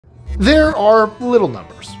There are little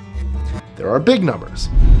numbers. There are big numbers.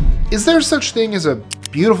 Is there such thing as a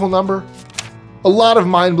beautiful number? A lot of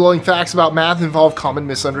mind-blowing facts about math involve common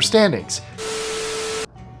misunderstandings.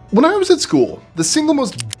 When I was at school, the single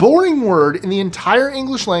most boring word in the entire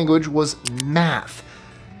English language was math.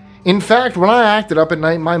 In fact, when I acted up at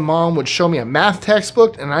night, my mom would show me a math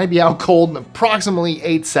textbook and I'd be out cold in approximately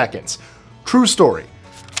 8 seconds. True story.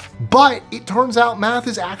 But it turns out math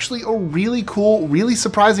is actually a really cool, really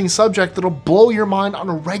surprising subject that'll blow your mind on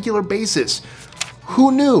a regular basis.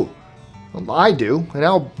 Who knew? Well, I do, and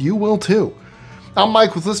now you will too. I'm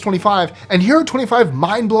Mike with List 25, and here are 25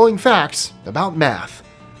 mind-blowing facts about math.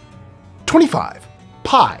 25.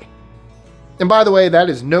 Pi. And by the way, that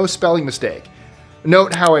is no spelling mistake.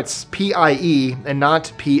 Note how it's P-I-E and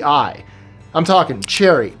not P-I. I'm talking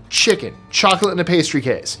cherry, chicken, chocolate in a pastry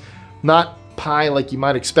case. Not pi like you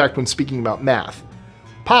might expect when speaking about math.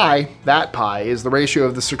 Pi, that pi, is the ratio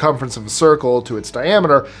of the circumference of a circle to its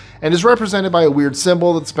diameter and is represented by a weird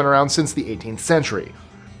symbol that's been around since the 18th century.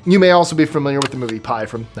 You may also be familiar with the movie Pi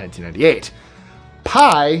from 1998.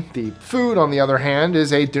 Pie, the food on the other hand,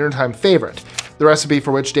 is a dinnertime favorite, the recipe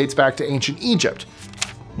for which dates back to ancient Egypt.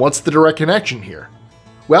 What's the direct connection here?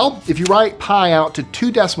 Well, if you write pi out to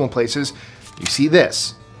 2 decimal places, you see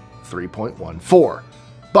this, 3.14.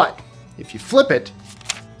 But if you flip it,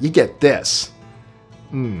 you get this.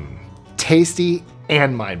 Tasty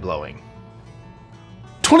and mind-blowing.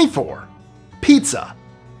 24. Pizza.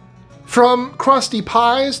 From crusty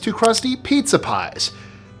pies to crusty pizza pies.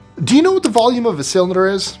 Do you know what the volume of a cylinder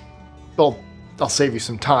is? Well, I'll save you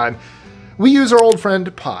some time. We use our old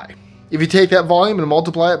friend pi. If you take that volume and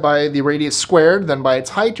multiply it by the radius squared, then by its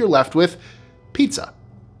height, you're left with pizza.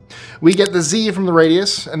 We get the z from the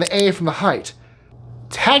radius and the a from the height.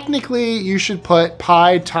 Technically, you should put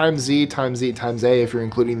pi times z times z times a if you're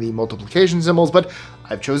including the multiplication symbols, but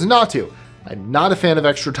I've chosen not to. I'm not a fan of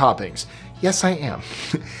extra toppings. Yes, I am.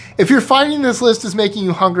 If you're finding this list is making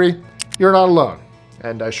you hungry, you're not alone.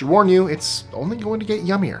 And I should warn you, it's only going to get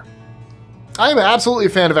yummier. I am absolutely a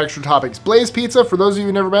fan of extra toppings. Blaze Pizza, for those of you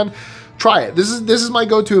who've never been, try it. This is my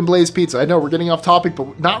go-to in Blaze Pizza. I know we're getting off topic,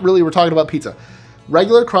 but not really. We're talking about pizza.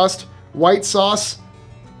 Regular crust, white sauce,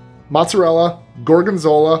 mozzarella,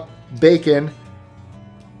 gorgonzola, bacon,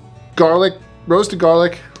 garlic, roasted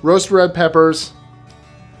red peppers,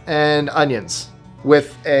 and onions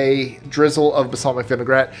with a drizzle of balsamic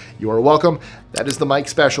vinaigrette. You are welcome. That is the Mike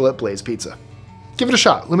special at Blaze Pizza. Give it a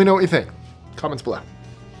shot. Let me know what you think. Comments below.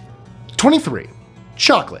 23.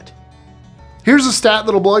 Chocolate. Here's a stat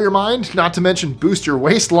that'll blow your mind, not to mention boost your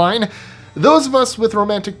waistline. Those of us with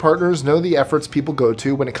romantic partners know the efforts people go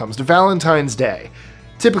to when it comes to Valentine's Day.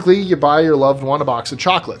 Typically, you buy your loved one a box of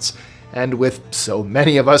chocolates. And with so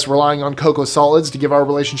many of us relying on cocoa solids to give our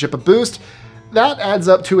relationship a boost, that adds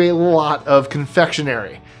up to a lot of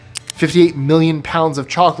confectionery. 58 million pounds of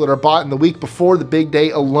chocolate are bought in the week before the big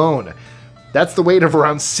day alone. That's the weight of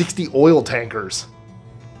around 60 oil tankers.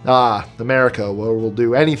 Ah, America, where we'll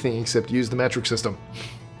do anything except use the metric system.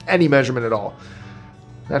 Any measurement at all.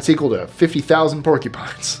 That's equal to 50,000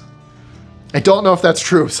 porcupines. I don't know if that's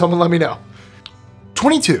true. Someone let me know.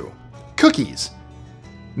 22. Cookies.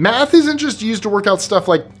 Math isn't just used to work out stuff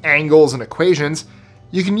like angles and equations.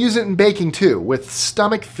 You can use it in baking too, with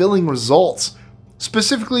stomach-filling results.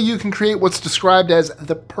 Specifically, you can create what's described as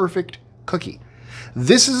the perfect cookie.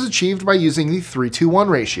 This is achieved by using the 3-2-1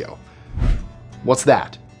 ratio. What's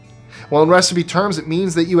that? Well, in recipe terms, it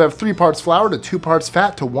means that you have 3 parts flour to 2 parts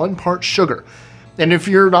fat to 1 part sugar. And if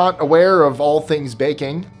you're not aware of all things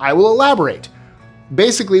baking, I will elaborate.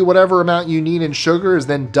 Basically, whatever amount you need in sugar is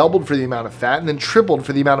then doubled for the amount of fat and then tripled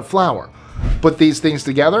for the amount of flour. Put these things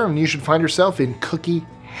together and you should find yourself in cookie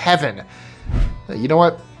heaven. You know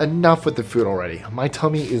what? Enough with the food already. My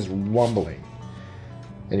tummy is rumbling.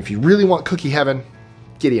 And if you really want cookie heaven,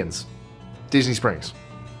 Gideon's. Disney Springs.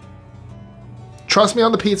 Trust me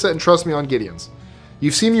on the pizza and trust me on Gideon's.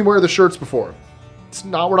 You've seen me wear the shirts before.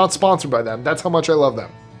 We're not sponsored by them. That's how much I love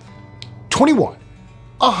them. 21.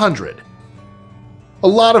 100. A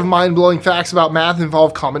lot of mind-blowing facts about math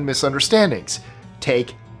involve common misunderstandings.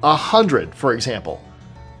 Take 100, for example.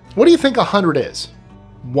 What do you think 100 is?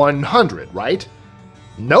 100, right?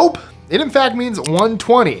 Nope. It in fact means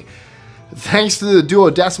 120. Thanks to the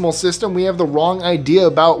duodecimal system, we have the wrong idea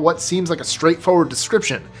about what seems like a straightforward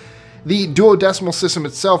description. The duodecimal system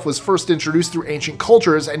itself was first introduced through ancient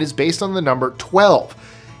cultures and is based on the number 12.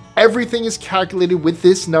 Everything is calculated with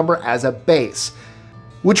this number as a base.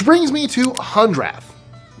 Which brings me to Hundrath,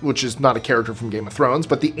 which is not a character from Game of Thrones,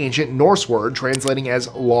 but the ancient Norse word translating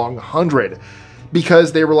as long hundred.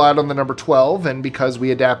 Because they relied on the number 12, and because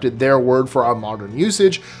we adapted their word for our modern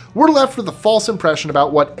usage, we're left with a false impression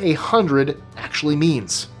about what 100 actually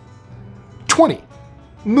means. 20.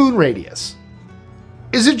 Moon radius.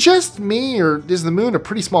 Is it just me, or is the moon a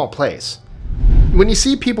pretty small place? When you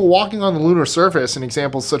see people walking on the lunar surface in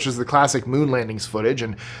examples such as the classic moon landings footage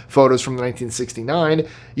and photos from 1969,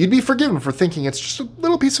 you'd be forgiven for thinking it's just a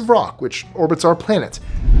little piece of rock which orbits our planet.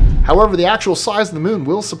 However, the actual size of the moon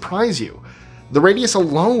will surprise you. The radius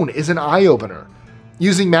alone is an eye-opener.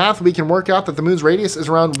 Using math, we can work out that the moon's radius is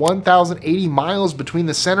around 1,080 miles between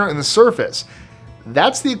the center and the surface.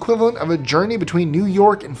 That's the equivalent of a journey between New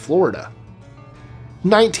York and Florida.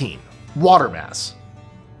 19. Water mass.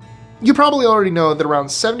 You probably already know that around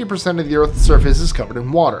 70% of the Earth's surface is covered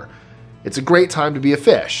in water. It's a great time to be a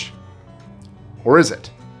fish. Or is it?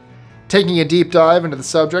 Taking a deep dive into the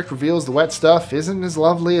subject reveals the wet stuff isn't as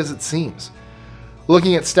lovely as it seems.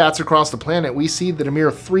 Looking at stats across the planet, we see that a mere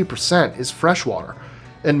 3% is freshwater,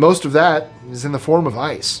 and most of that is in the form of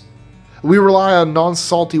ice. We rely on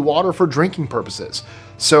non-salty water for drinking purposes,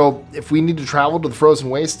 so if we need to travel to the frozen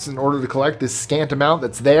wastes in order to collect this scant amount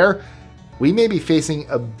that's there, we may be facing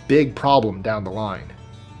a big problem down the line.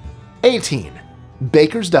 18.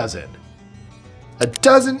 Baker's dozen. A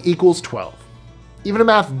dozen equals 12. Even a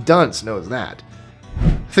math dunce knows that.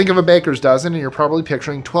 Think of a baker's dozen and you're probably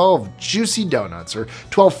picturing 12 juicy donuts or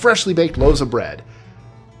 12 freshly baked loaves of bread.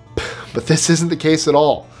 But this isn't the case at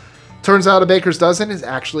all. Turns out a baker's dozen is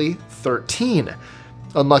actually 13.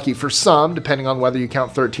 Unlucky for some, depending on whether you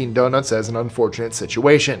count 13 donuts as an unfortunate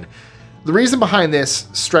situation. The reason behind this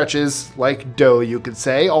stretches, like dough you could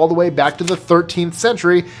say, all the way back to the 13th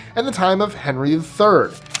century and the time of Henry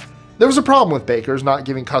III. There was a problem with bakers not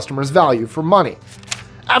giving customers value for money.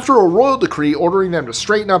 After a royal decree ordering them to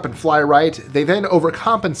straighten up and fly right, they then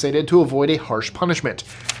overcompensated to avoid a harsh punishment.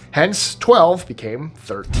 Hence, 12 became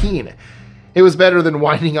 13. It was better than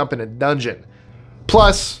winding up in a dungeon.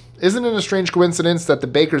 Plus, isn't it a strange coincidence that the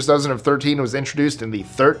baker's dozen of 13 was introduced in the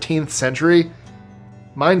 13th century?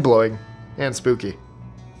 Mind-blowing. And spooky.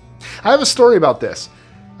 I have a story about this.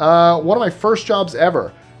 One of my first jobs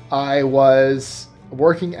ever, I was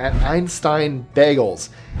working at Einstein Bagels,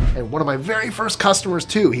 and one of my very first customers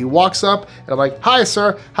too. He walks up and I'm like, "Hi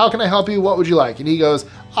sir, how can I help you? What would you like?" And he goes,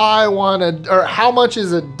 how much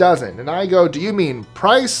is a dozen?" And I go, "Do you mean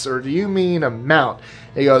price or do you mean amount?"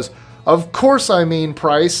 And he goes, "Of course I mean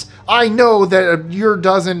price. I know that your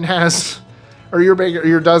dozen has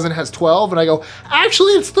your dozen has 12, and I go,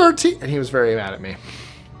 "Actually, it's 13. And he was very mad at me.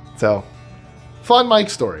 So, fun Mike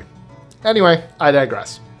story. Anyway, I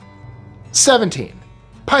digress. 17.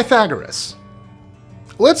 Pythagoras.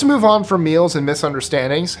 Let's move on from meals and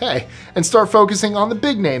misunderstandings, and start focusing on the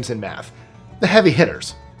big names in math. The heavy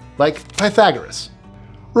hitters, like Pythagoras.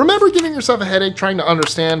 Remember giving yourself a headache trying to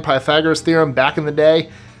understand Pythagoras' theorem back in the day?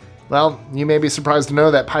 Well, you may be surprised to know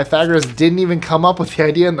that Pythagoras didn't even come up with the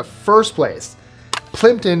idea in the first place.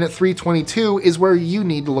 Plimpton 322 is where you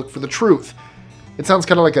need to look for the truth. It sounds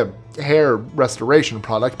kind of like a hair restoration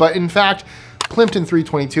product, but in fact, Plimpton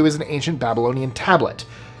 322 is an ancient Babylonian tablet.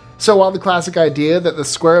 So while the classic idea that the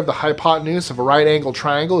square of the hypotenuse of a right-angled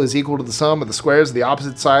triangle is equal to the sum of the squares of the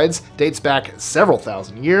opposite sides dates back several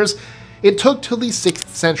thousand years, it took till the 6th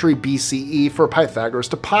century BCE for Pythagoras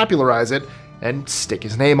to popularize it and stick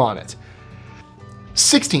his name on it.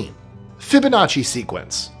 16. Fibonacci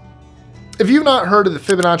sequence. If you've not heard of the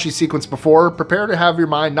Fibonacci sequence before, prepare to have your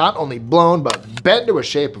mind not only blown, but bent to a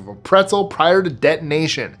shape of a pretzel prior to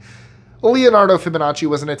detonation. Leonardo Fibonacci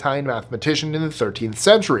was an Italian mathematician in the 13th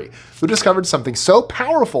century who discovered something so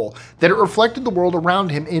powerful that it reflected the world around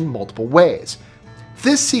him in multiple ways.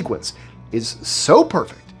 This sequence is so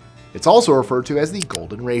perfect, it's also referred to as the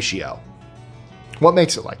golden ratio. What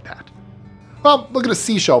makes it like that? Well, look at a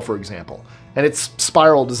seashell, for example, and its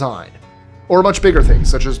spiral design. Or much bigger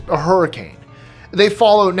things, such as a hurricane. They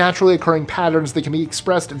follow naturally occurring patterns that can be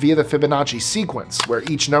expressed via the Fibonacci sequence, where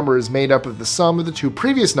each number is made up of the sum of the two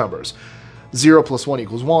previous numbers. 0 plus 1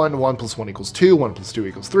 equals 1, 1 plus 1 equals 2, 1 plus 2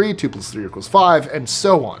 equals 3, 2 plus 3 equals 5, and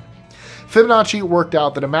so on. Fibonacci worked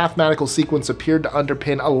out that a mathematical sequence appeared to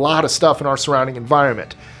underpin a lot of stuff in our surrounding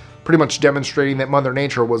environment, pretty much demonstrating that Mother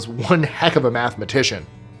Nature was one heck of a mathematician.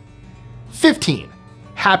 15.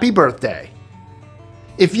 Happy birthday.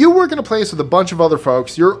 If you work in a place with a bunch of other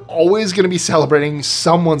folks, you're always going to be celebrating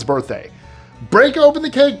someone's birthday. Break open the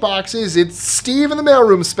cake boxes, it's Steve in the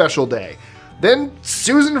mailroom special day. Then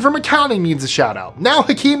Susan from accounting needs a shout out. Now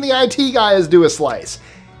Hakeem the IT guy is due a slice.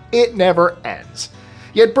 It never ends.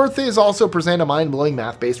 Yet birthdays also present a mind-blowing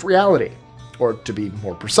math-based reality. Or to be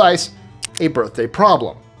more precise, a birthday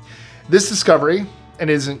problem. This discovery, and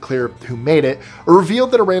it isn't clear who made it,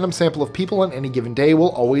 revealed that a random sample of people on any given day will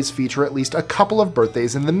always feature at least a couple of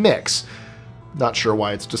birthdays in the mix. Not sure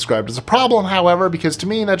why it's described as a problem, however, because to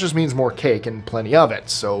me that just means more cake and plenty of it.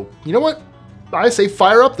 So, you know what? I say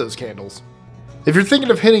fire up those candles. If you're thinking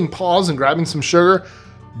of hitting pause and grabbing some sugar,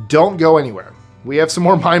 don't go anywhere. We have some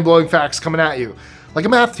more mind-blowing facts coming at you, like a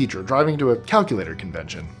math teacher driving to a calculator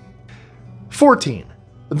convention. 14.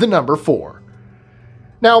 The number 4.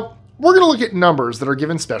 Now, we're going to look at numbers that are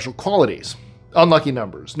given special qualities. Unlucky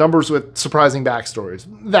numbers, numbers with surprising backstories,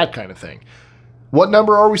 that kind of thing. What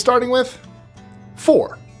number are we starting with?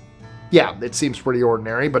 4. Yeah, it seems pretty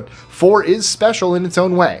ordinary, but 4 is special in its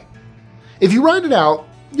own way. If you write it out,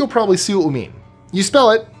 you'll probably see what we mean. You spell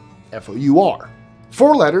it F-O-U-R.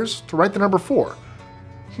 4 letters to write the number 4.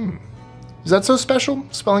 Is that so special,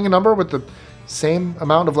 spelling a number with the same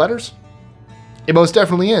amount of letters? It most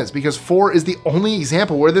definitely is, because 4 is the only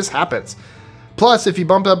example where this happens. Plus, if you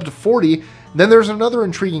bump up to 40, then there's another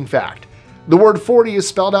intriguing fact. The word 40 is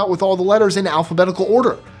spelled out with all the letters in alphabetical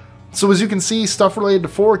order. So as you can see, stuff related to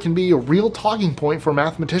 4 can be a real talking point for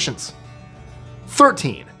mathematicians.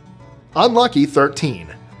 13. Unlucky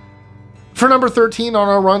 13. For number 13 on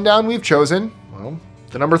our rundown, we've chosen, well,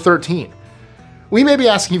 the number 13. We may be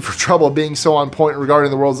asking for trouble being so on point regarding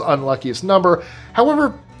the world's unluckiest number.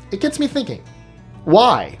 However, it gets me thinking.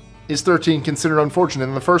 Why is 13 considered unfortunate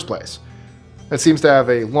in the first place? It seems to have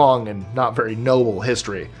a long and not very noble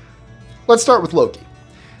history. Let's start with Loki.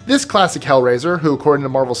 This classic Hellraiser, who according to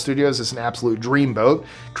Marvel Studios is an absolute dreamboat,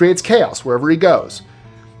 creates chaos wherever he goes.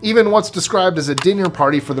 Even what's described as a dinner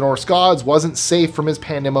party for the Norse gods wasn't safe from his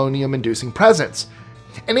pandemonium-inducing presence.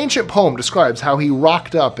 An ancient poem describes how he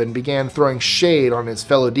rocked up and began throwing shade on his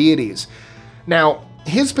fellow deities. Now,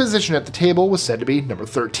 his position at the table was said to be number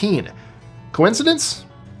 13. Coincidence?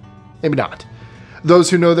 Maybe not. Those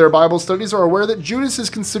who know their Bible studies are aware that Judas is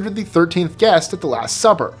considered the 13th guest at the Last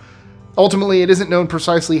Supper. Ultimately, it isn't known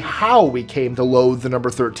precisely how we came to loathe the number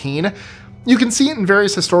 13. You can see it in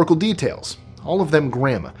various historical details, all of them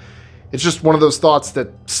grim. It's just one of those thoughts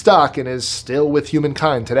that stuck and is still with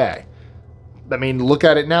humankind today. I mean, look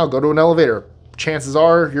at it now, go to an elevator. Chances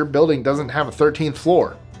are your building doesn't have a 13th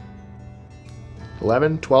floor.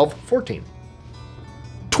 11, 12, 14.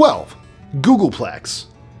 12. Googleplex.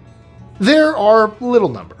 There are little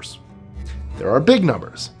numbers. There are big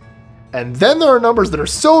numbers. And then there are numbers that are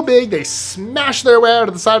so big they smash their way out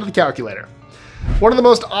of the side of the calculator. One of the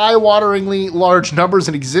most eye-wateringly large numbers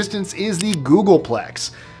in existence is the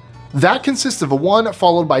Googleplex. That consists of a 1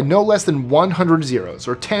 followed by no less than 100 zeros,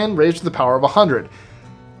 or 10 raised to the power of 100.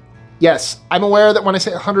 Yes, I'm aware that when I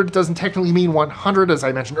say 100 it doesn't technically mean 100 as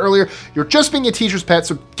I mentioned earlier. You're just being a teacher's pet,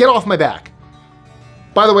 so get off my back.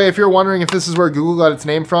 By the way, if you're wondering if this is where Google got its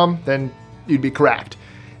name from, then you'd be correct.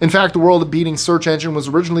 In fact, the world-beating search engine was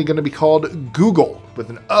originally going to be called Google, with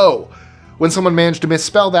an O. When someone managed to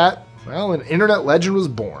misspell that, well, an internet legend was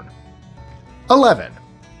born. 11.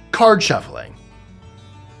 Card shuffling.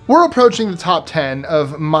 We're approaching the top 10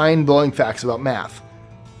 of mind-blowing facts about math.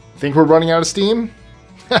 Think we're running out of steam?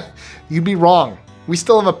 You'd be wrong. We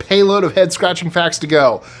still have a payload of head-scratching facts to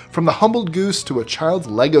go, from the humbled goose to a child's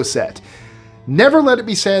Lego set. Never let it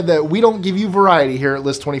be said that we don't give you variety here at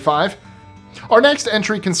List 25. Our next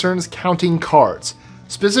entry concerns counting cards,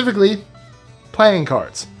 specifically playing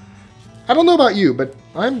cards. I don't know about you, but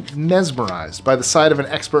I'm mesmerized by the sight of an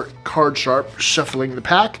expert card sharp shuffling the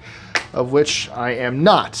pack, of which I am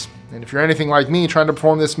not. And if you're anything like me, trying to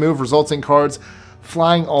perform this move results in cards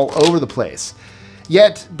flying all over the place.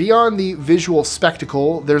 Yet, beyond the visual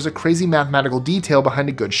spectacle, there's a crazy mathematical detail behind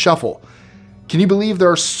a good shuffle. Can you believe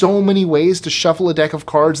there are so many ways to shuffle a deck of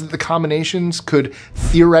cards that the combinations could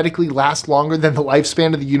theoretically last longer than the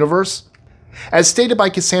lifespan of the universe? As stated by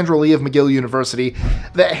Cassandra Lee of McGill University,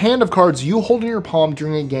 the hand of cards you hold in your palm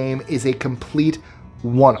during a game is a complete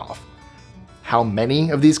one-off. How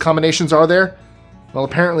many of these combinations are there? Well,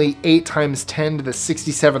 apparently 8 times 10 to the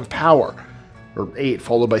 67th power, or 8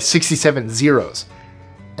 followed by 67 zeros.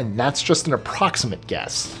 And that's just an approximate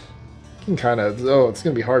guess. You can kind of, oh, it's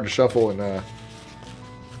going to be hard to shuffle and,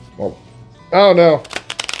 well, oh no.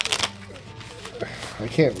 I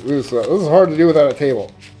can't do this. This is hard to do without a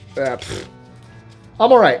table.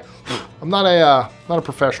 I'm alright. I'm not a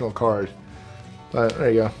professional card. But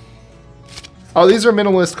there you go. Oh, these are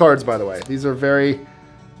minimalist cards, by the way. These are very,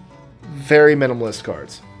 very minimalist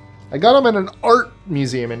cards. I got them at an art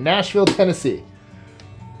museum in Nashville, Tennessee.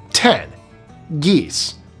 10.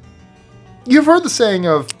 Geese. You've heard the saying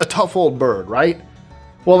of a tough old bird, right?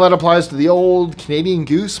 Well, that applies to the old Canadian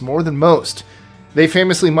goose more than most. They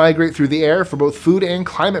famously migrate through the air for both food and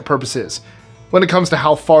climate purposes. When it comes to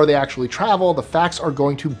how far they actually travel, the facts are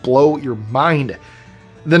going to blow your mind.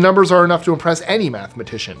 The numbers are enough to impress any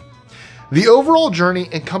mathematician. The overall journey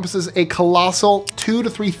encompasses a colossal 2,000 to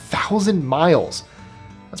 3,000 miles.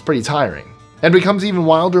 That's pretty tiring. And becomes even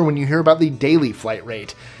wilder when you hear about the daily flight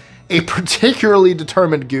rate. A particularly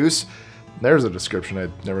determined goose, there's a description I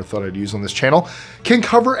never thought I'd use on this channel, can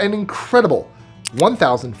cover an incredible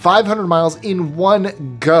 1,500 miles in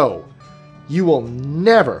one go. You will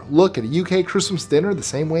never look at a UK Christmas dinner the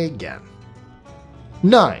same way again.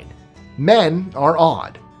 9. Men are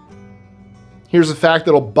odd. Here's a fact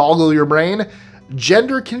that'll boggle your brain.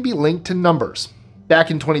 Gender can be linked to numbers. Back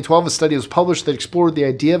in 2012, a study was published that explored the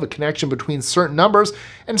idea of a connection between certain numbers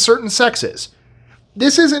and certain sexes.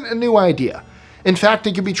 This isn't a new idea. In fact,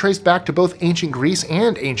 it can be traced back to both ancient Greece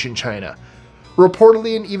and ancient China.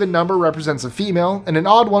 Reportedly, an even number represents a female, and an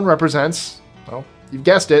odd one represents, well, you've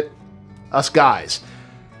guessed it, us guys.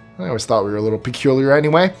 I always thought we were a little peculiar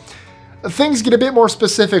anyway. Things get a bit more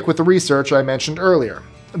specific with the research I mentioned earlier.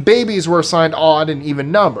 Babies were assigned odd and even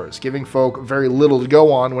numbers, giving folk very little to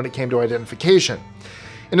go on when it came to identification.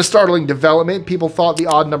 In a startling development, people thought the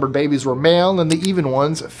odd-numbered babies were male and the even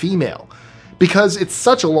ones female. Because it's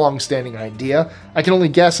such a long-standing idea, I can only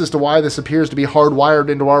guess as to why this appears to be hardwired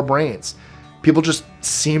into our brains. People just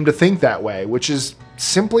seem to think that way, which is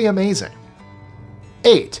simply amazing.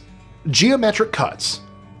 8. Geometric cuts.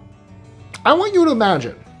 I want you to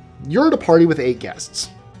imagine, you're at a party with 8 guests.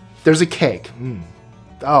 There's a cake.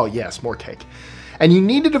 Oh yes, more cake. And you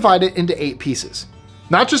need to divide it into 8 pieces.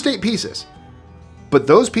 Not just 8 pieces, but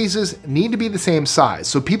those pieces need to be the same size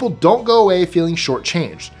so people don't go away feeling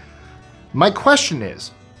shortchanged. My question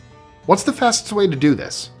is, what's the fastest way to do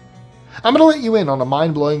this? I'm going to let you in on a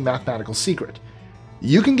mind-blowing mathematical secret.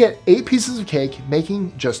 You can get 8 pieces of cake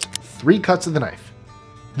making just 3 cuts of the knife.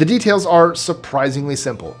 The details are surprisingly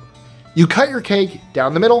simple. You cut your cake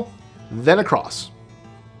down the middle, then across.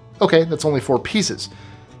 Okay, that's only 4 pieces.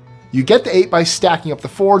 You get the 8 by stacking up the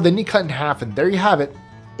 4, then you cut in half, and there you have it,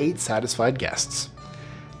 8 satisfied guests.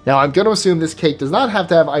 Now I'm going to assume this cake does not have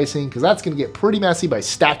to have icing because that's going to get pretty messy by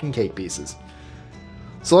stacking cake pieces.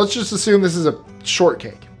 So let's just assume this is a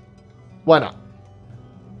shortcake. Why not?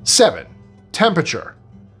 7. Temperature.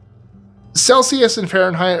 Celsius and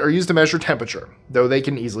Fahrenheit are used to measure temperature, though they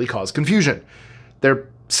can easily cause confusion. They're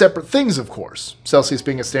separate things, of course, Celsius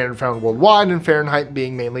being a standard found worldwide and Fahrenheit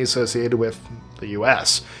being mainly associated with the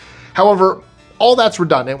US. However, all that's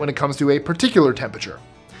redundant when it comes to a particular temperature.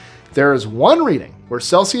 There is one reading where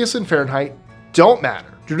Celsius and Fahrenheit don't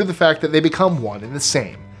matter due to the fact that they become one and the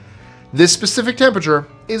same. This specific temperature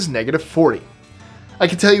is -40. I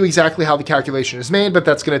can tell you exactly how the calculation is made, but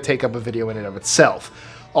that's going to take up a video in and of itself.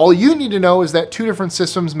 All you need to know is that 2 different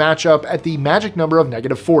systems match up at the magic number of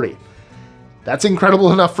 -40. That's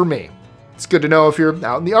incredible enough for me. It's good to know if you're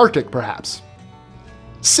out in the Arctic, perhaps.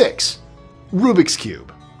 6. Rubik's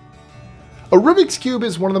Cube. A Rubik's Cube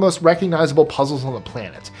is one of the most recognizable puzzles on the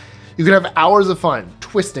planet. You can have hours of fun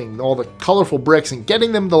twisting all the colorful bricks and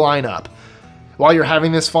getting them to line up. While you're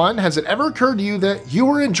having this fun, has it ever occurred to you that you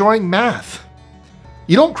were enjoying math?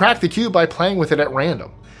 You don't crack the cube by playing with it at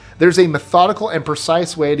random. There's a methodical and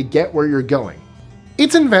precise way to get where you're going.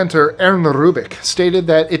 Its inventor, Ern Rubik, stated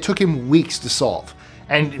that it took him weeks to solve,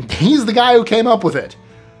 and he's the guy who came up with it.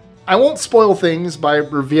 I won't spoil things by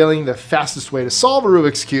revealing the fastest way to solve a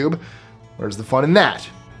Rubik's Cube. Where's the fun in that?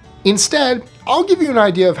 Instead, I'll give you an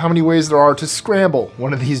idea of how many ways there are to scramble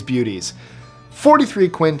one of these beauties. 43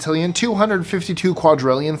 quintillion, 252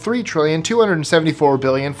 quadrillion, 3 trillion, 274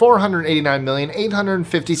 billion, 489 million,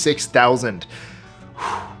 856,000.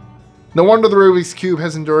 No wonder the Rubik's Cube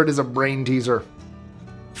has endured as a brain teaser.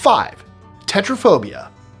 5. Tetraphobia.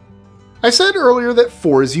 I said earlier that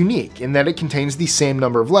 4 is unique in that it contains the same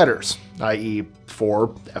number of letters, i.e.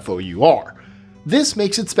 4 F-O-U-R. This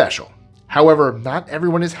makes it special. However, not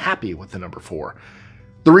everyone is happy with the number 4.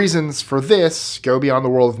 The reasons for this go beyond the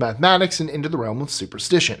world of mathematics and into the realm of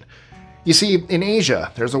superstition. You see, in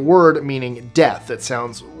Asia, there's a word meaning death that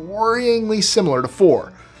sounds worryingly similar to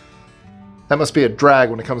 4. That must be a drag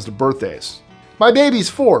when it comes to birthdays. My baby's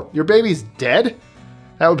 4. Your baby's dead?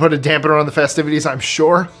 That would put a dampener on the festivities, I'm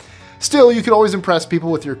sure. Still, you could always impress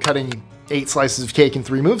people with your cutting 8 slices of cake in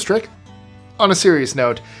 3 moves trick. On a serious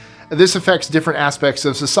note, this affects different aspects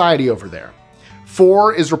of society over there.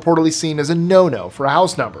 4 is reportedly seen as a no-no for a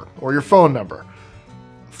house number or your phone number.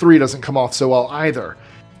 3 doesn't come off so well either.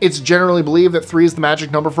 It's generally believed that 3 is the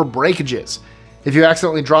magic number for breakages. If you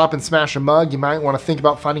accidentally drop and smash a mug, you might want to think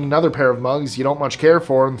about finding another pair of mugs you don't much care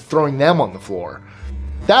for and throwing them on the floor.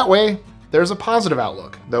 That way, there's a positive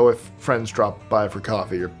outlook, though if friends drop by for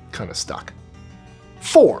coffee, you're kind of stuck.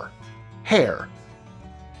 4. hair.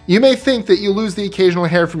 You may think that you lose the occasional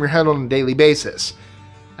hair from your head on a daily basis.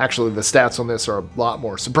 Actually, the stats on this are a lot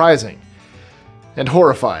more surprising and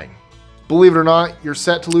horrifying. Believe it or not, you're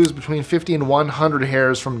set to lose between 50 and 100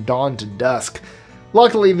 hairs from dawn to dusk.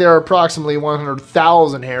 Luckily, there are approximately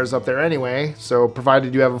 100,000 hairs up there anyway, so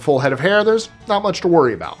provided you have a full head of hair, there's not much to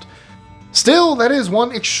worry about. Still, that is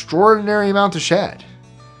one extraordinary amount to shed.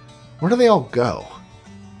 Where do they all go?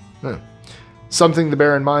 Something to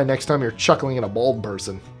bear in mind next time you're chuckling at a bald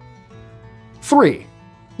person. 3.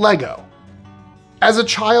 Lego. As a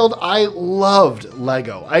child, I loved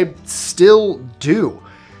Lego. I still do.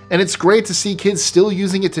 And it's great to see kids still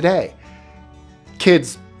using it today.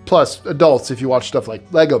 Kids plus adults if you watch stuff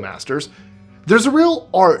like Lego Masters. There's a real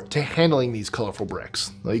art to handling these colorful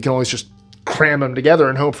bricks. You can always just cram them together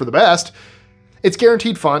and hope for the best. It's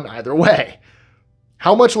guaranteed fun either way.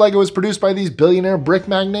 How much Lego is produced by these billionaire brick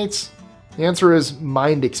magnates? The answer is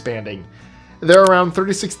mind-expanding. There are around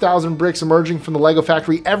 36,000 bricks emerging from the Lego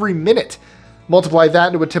factory every minute. Multiply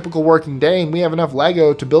that into a typical working day and we have enough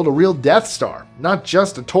Lego to build a real Death Star, not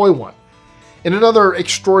just a toy one. In another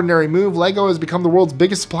extraordinary move, Lego has become the world's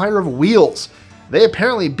biggest supplier of wheels. They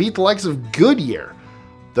apparently beat the likes of Goodyear,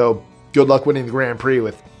 though good luck winning the Grand Prix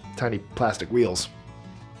with tiny plastic wheels.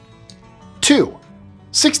 2.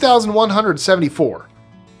 6,174.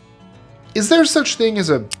 Is there such thing as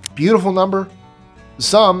a beautiful number?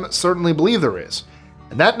 Some certainly believe there is,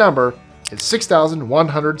 and that number is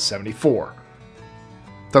 6,174.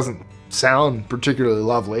 Doesn't sound particularly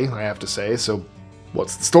lovely, I have to say, so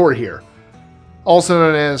what's the story here? Also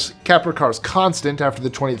known as Kapurkar's constant after the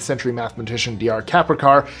 20th century mathematician Dr.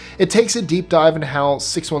 Kapurkar, it takes a deep dive into how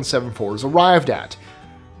 6174 is arrived at.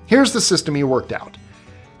 Here's the system he worked out.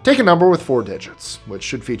 Take a number with 4 digits, which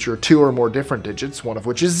should feature 2 or more different digits, one of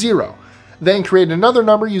which is 0. Then create another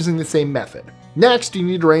number using the same method. Next, you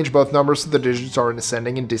need to arrange both numbers so the digits are in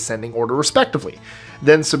ascending and descending order respectively.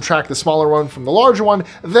 Then subtract the smaller one from the larger one,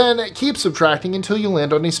 then keep subtracting until you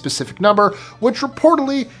land on a specific number, which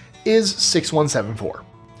reportedly is 6174.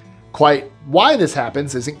 Quite why this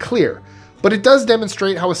happens isn't clear, but it does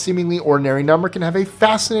demonstrate how a seemingly ordinary number can have a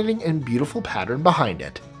fascinating and beautiful pattern behind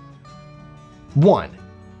it. 1.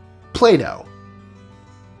 Plato.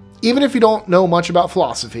 Even if you don't know much about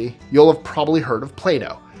philosophy, you'll have probably heard of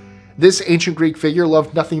Plato. This ancient Greek figure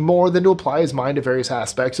loved nothing more than to apply his mind to various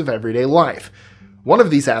aspects of everyday life. One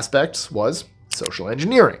of these aspects was social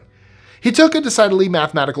engineering. He took a decidedly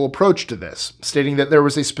mathematical approach to this, stating that there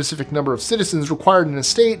was a specific number of citizens required in a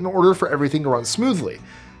state in order for everything to run smoothly.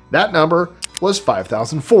 That number was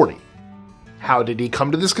 5,040. How did he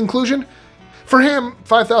come to this conclusion? For him,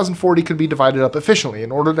 5,040 could be divided up efficiently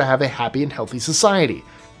in order to have a happy and healthy society.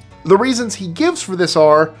 The reasons he gives for this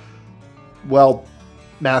are, well,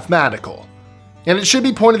 mathematical. And it should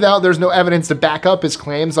be pointed out there's no evidence to back up his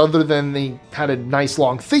claims other than he had a nice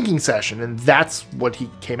long thinking session, and that's what he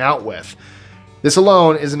came out with. This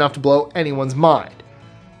alone is enough to blow anyone's mind.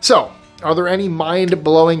 So, are there any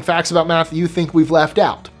mind-blowing facts about math you think we've left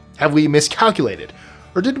out? Have we miscalculated?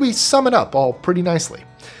 Or did we sum it up all pretty nicely?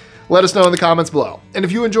 Let us know in the comments below. And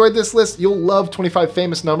if you enjoyed this list, you'll love 25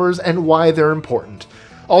 famous numbers and why they're important.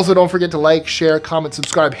 Also, don't forget to like, share, comment,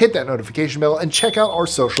 subscribe, hit that notification bell, and check out our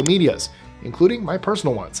social medias, including my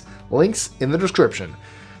personal ones. Links in the description.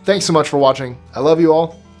 Thanks so much for watching. I love you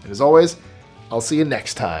all, and as always, I'll see you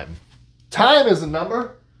next time. Time is a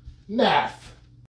number. Math